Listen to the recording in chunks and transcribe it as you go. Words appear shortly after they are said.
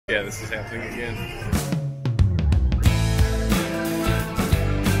Yeah, this is happening again.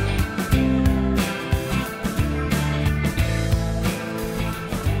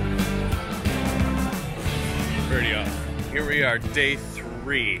 Pretty awesome. Here we are, day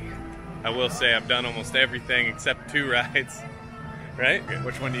 3. I will say I've done almost everything except 2 rides. Right?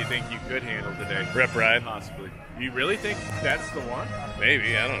 Which one do you think you could handle today? Rep ride. Possibly. You really think that's the one?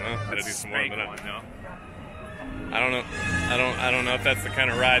 Maybe, I don't know. Gotta do some more, but no. I don't know. I don't know if that's the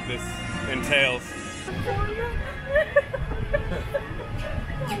kind of ride this entails.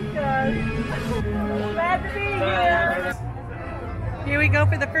 Oh God. Glad to be here. Here we go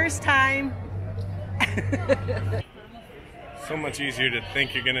for the first time. So much easier to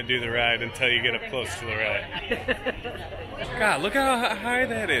think you're gonna do the ride until you get up close to the ride. God, look how high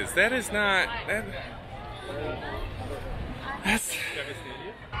that is. That is not. That's.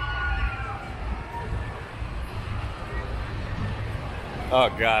 Oh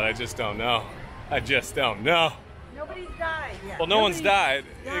God, I just don't know. I just don't know. Nobody's died yet. Well, no one's died,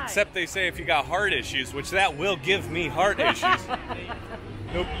 except they say if you got heart issues, which that will give me heart issues.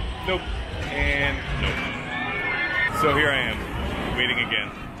 Nope, nope, and nope. So here I am, waiting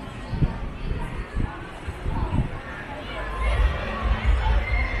again.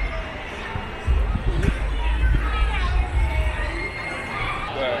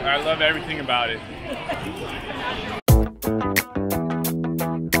 I love everything about it.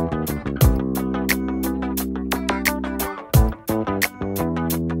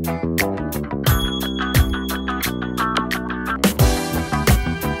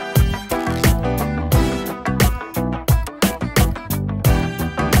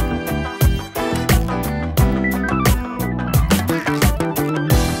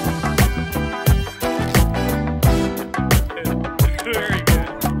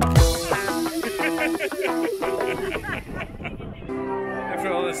 After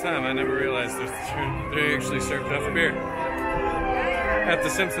all this time, I never realized they actually served enough beer at the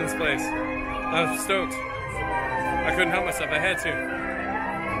Simpsons place. I was stoked. I couldn't help myself. I had to.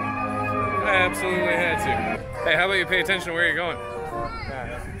 I absolutely had to. Hey, how about you pay attention to where you're going?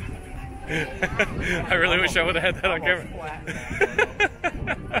 I really wish I would have had that on camera.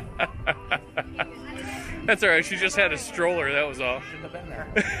 That's alright, she just had a stroller, that was all.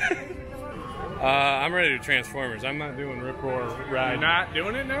 I'm ready to Transformers. I'm not doing Rip Roar ride. You're not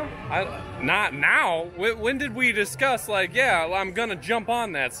doing it now? Not now. When did we discuss, like, yeah, I'm gonna jump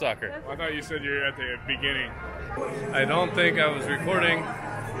on that sucker? I thought you said you were at the beginning. I don't think I was recording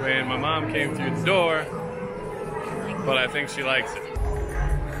when my mom came through the door, but I think she likes it.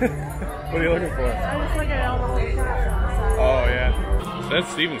 What are you looking for? I'm just looking at all the little shots on the side. Oh, yeah. Is that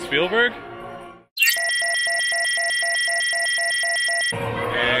Steven Spielberg?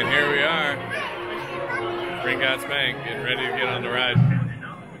 And here we are. Gringotts Bank, getting ready to get on the ride.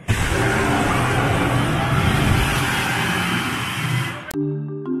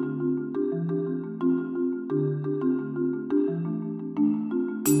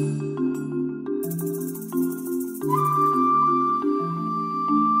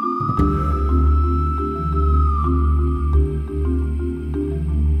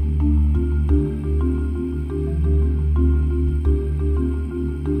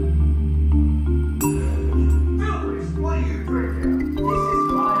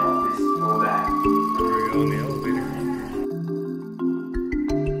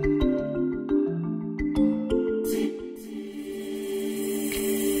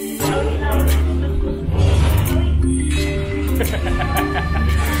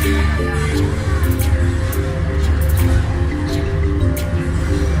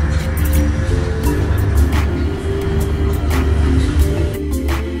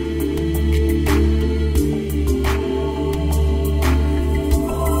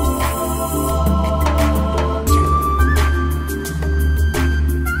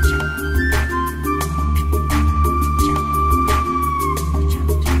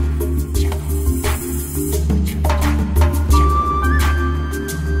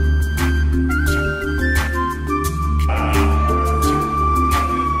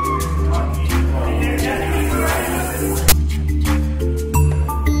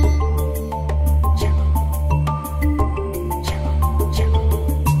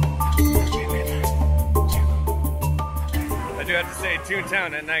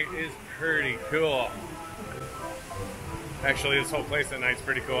 Toontown at night is pretty cool. Actually, this whole place at night's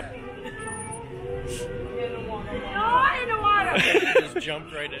pretty cool. No, in the water. He just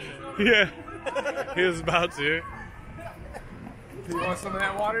jumped right in. Yeah, he was about to. Did he want some of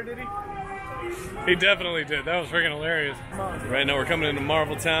that water, did he? He definitely did. That was freaking hilarious. Right now we're coming into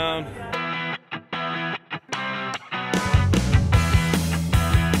Marvel Town.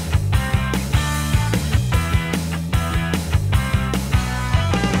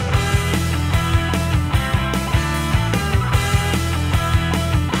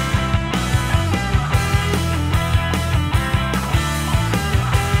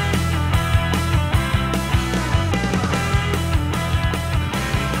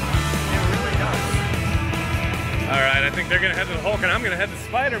 gonna head to the Hulk, and I'm gonna head to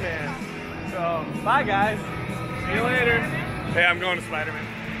Spider-Man. So, bye guys. See you later. Hey, I'm going to Spider-Man. You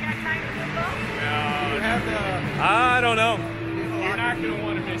have the. I don't know. You're not gonna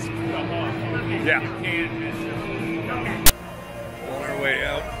want to miss the Hulk. Yeah. You can't miss it. On our way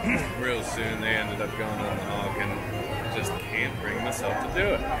out, real soon, they ended up going on the Hulk, and just can't bring myself to do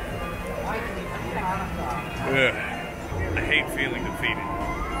it. Ugh. I hate feeling defeated.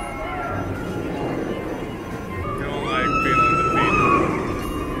 Don't like feeling defeated.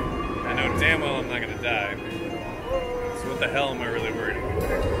 I know damn well I'm not gonna die. So what the hell am I really worried about?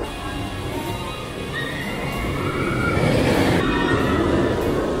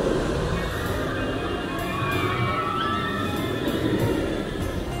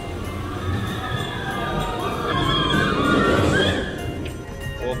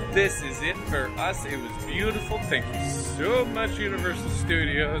 This is it for us. It was beautiful. Thank you so much, Universal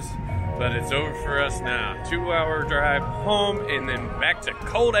Studios. But it's over for us now. 2-hour drive home and then back to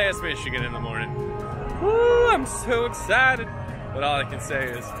cold-ass Michigan in the morning. Woo, I'm so excited. But all I can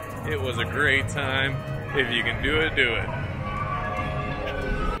say is it was a great time. If you can do it, do it.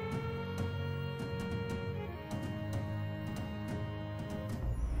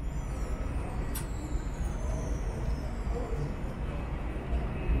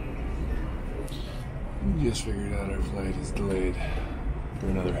 We just figured out our flight is delayed for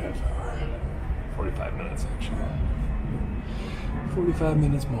another half hour. 45 minutes, actually. 45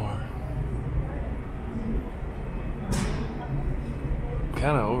 minutes more.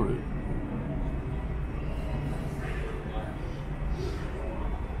 Kinda over it.